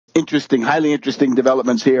interesting, highly interesting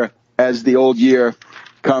developments here as the old year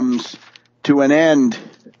comes to an end.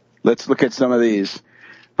 Let's look at some of these.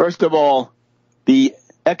 First of all, the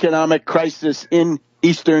economic crisis in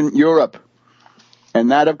Eastern Europe.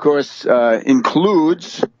 And that, of course,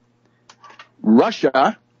 includes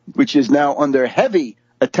Russia, which is now under heavy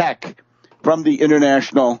attack from the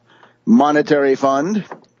International Monetary Fund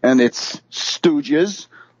and its stooges,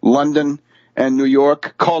 London and New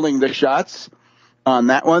York, calling the shots on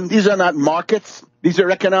that one. These are not markets. These are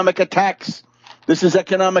economic attacks. This is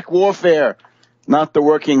economic warfare, not the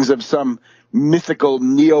workings of some mythical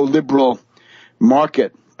neoliberal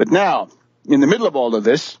market. But now, in the middle of all of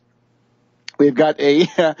this, we've got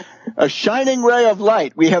a shining ray of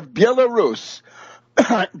light. We have Belarus.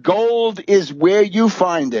 Gold is where you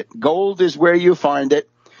find it. Gold is where you find it.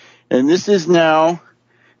 And this is now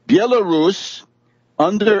Belarus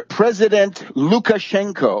under President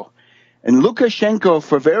Lukashenko. And Lukashenko,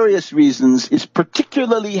 for various reasons, is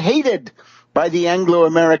particularly hated by the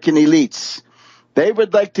Anglo-American elites. They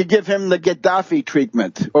would like to give him the Gaddafi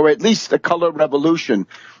treatment, or at least a color revolution,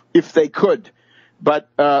 if they could. But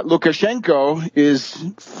Lukashenko is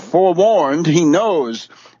forewarned. He knows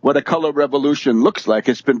what a color revolution looks like.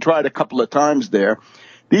 It's been tried a couple of times there.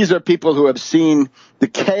 These are people who have seen the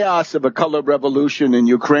chaos of a color revolution in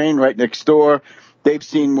Ukraine right next door. They've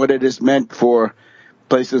seen what it has meant for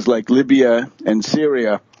places like Libya and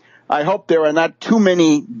Syria. I hope there are not too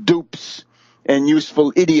many dupes and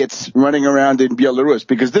useful idiots running around in Belarus,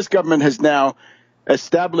 because this government has now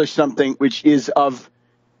established something which is of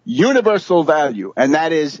universal value, and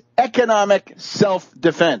that is economic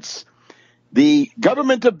self-defense. The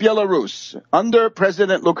government of Belarus, under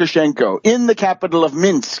President Lukashenko, in the capital of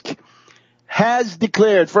Minsk, has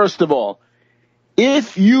declared, first of all,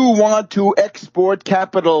 if you want to export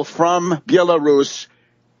capital from Belarus,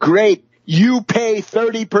 great, you pay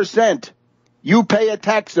 30%. You pay a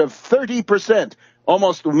tax of 30%.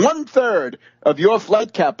 Almost 1/3 of your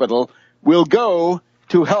flight capital will go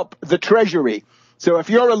to help the treasury. So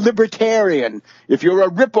if you're a libertarian, if you're a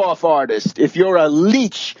ripoff artist, if you're a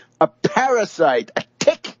leech, a parasite, a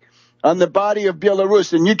tick on the body of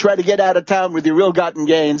Belarus, and you try to get out of town with your ill-gotten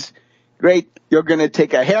gains, great, you're going to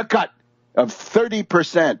take a haircut of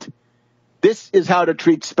 30%. This is how to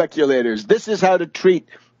treat speculators. This is how to treat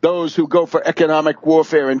those who go for economic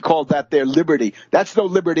warfare and call that their liberty. That's no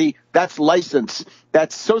liberty. That's license.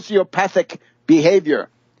 That's sociopathic behavior.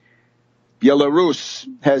 Belarus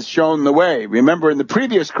has shown the way. Remember, in the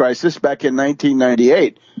previous crisis back in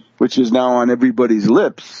 1998, which is now on everybody's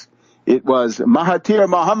lips, it was Mahathir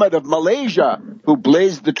Mohamad of Malaysia who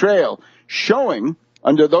blazed the trail, showing,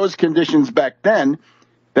 under those conditions back then,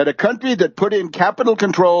 that a country that put in capital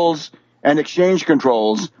controls and exchange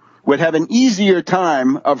controls would have an easier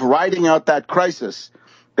time of riding out that crisis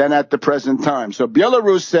than at the present time. So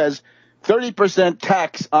Belarus says 30%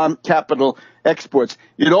 tax on capital exports.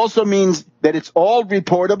 It also means that it's all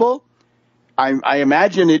reportable. I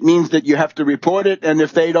imagine it means that you have to report it, and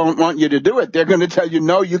if they don't want you to do it, they're going to tell you,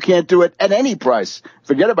 no, you can't do it at any price.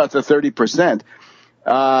 Forget about the 30%.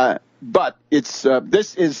 But it's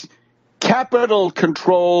this is capital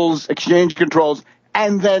controls, exchange controls,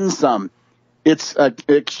 and then some. It's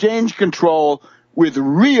exchange control with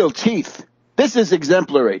real teeth. This is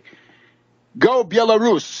exemplary. Go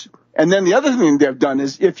Belarus. And then the other thing they've done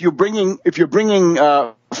is if you're bringing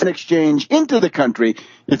an exchange into the country,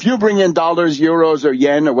 if you bring in dollars, euros, or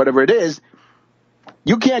yen, or whatever it is,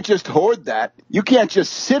 you can't just hoard that. You can't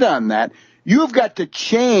just sit on that. You've got to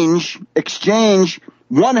exchange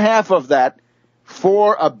 1/2 of that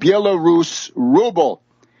for a Belarus ruble.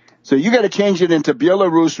 So you got to change it into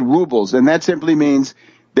Belarus rubles, and that simply means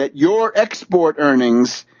that your export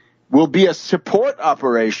earnings will be a support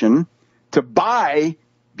operation to buy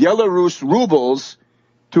Belarus rubles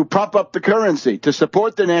to prop up the currency, to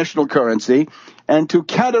support the national currency, and to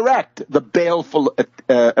counteract the baleful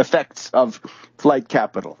effects of flight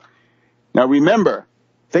capital. Now remember,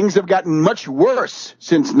 things have gotten much worse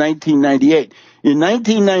since 1998. In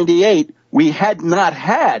 1998, we had not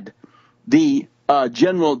had the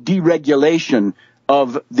general deregulation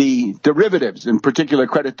of the derivatives, in particular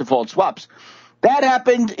credit default swaps. That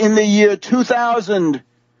happened in the year 2000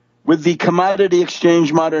 with the Commodity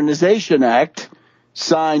Exchange Modernization Act,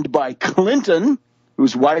 signed by Clinton,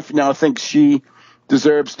 whose wife now thinks she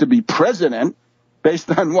deserves to be president,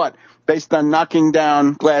 based on what? Based on knocking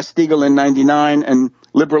down Glass-Steagall in 99 and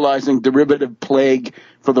liberalizing derivative plague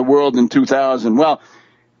for the world in 2000. Well,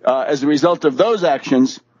 as a result of those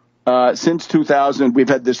actions, since 2000, we've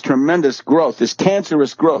had this tremendous growth, this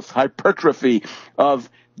cancerous growth, hypertrophy of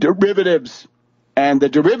derivatives, and the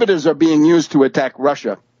derivatives are being used to attack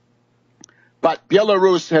Russia. But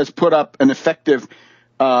Belarus has put up an effective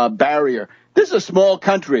barrier. This is a small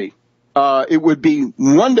country. It would be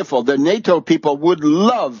wonderful. The NATO people would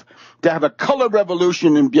love to have a color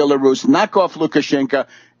revolution in Belarus, knock off Lukashenko,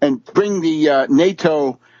 and bring the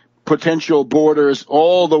NATO potential borders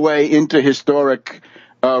all the way into historic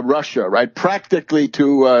Russia, right? Practically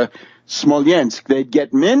to Smolensk. They'd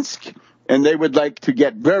get Minsk, and they would like to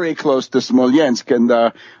get very close to Smolensk.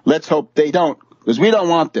 And let's hope they don't, because we don't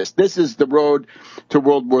want this. This is the road to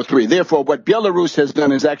World War III. Therefore, what Belarus has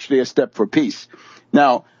done is actually a step for peace.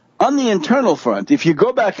 Now, on the internal front, if you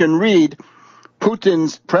go back and read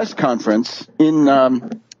Putin's press conference in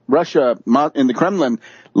Russia, in the Kremlin,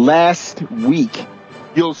 last week,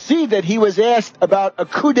 you'll see that he was asked about a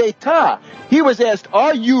coup d'etat. He was asked,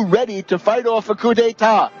 are you ready to fight off a coup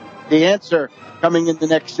d'etat? The answer coming in the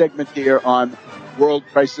next segment here on World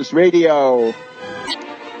Crisis Radio.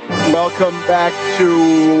 Welcome back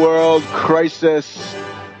to World Crisis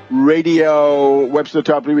Radio. Webster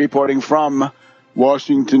Tarpley reporting from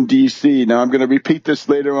Washington, D.C. Now, I'm going to repeat this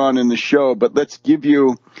later on in the show, but let's give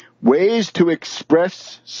you ways to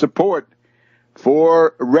express support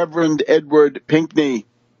for Reverend Edward Pinkney.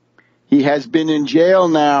 He has been in jail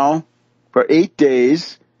now for 8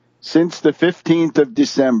 days since the 15th of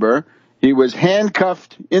December. He was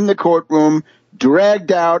handcuffed in the courtroom,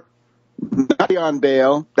 dragged out, not on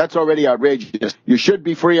bail. That's already outrageous. You should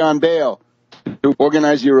be free on bail to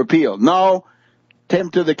organize your appeal. No, take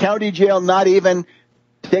him to the county jail, not even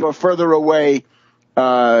take him further away,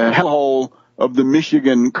 hellhole of the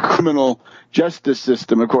Michigan criminal justice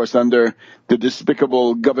system, of course, under the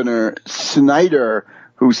despicable Governor Snyder,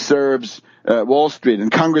 who serves Wall Street.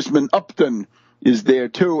 And Congressman Upton is there,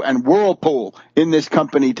 too, and Whirlpool in this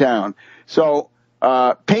company town. So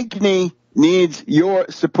Pinkney needs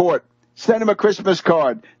your support. Send him a Christmas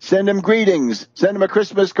card. Send him greetings. Send him a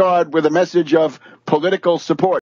Christmas card with a message of political support.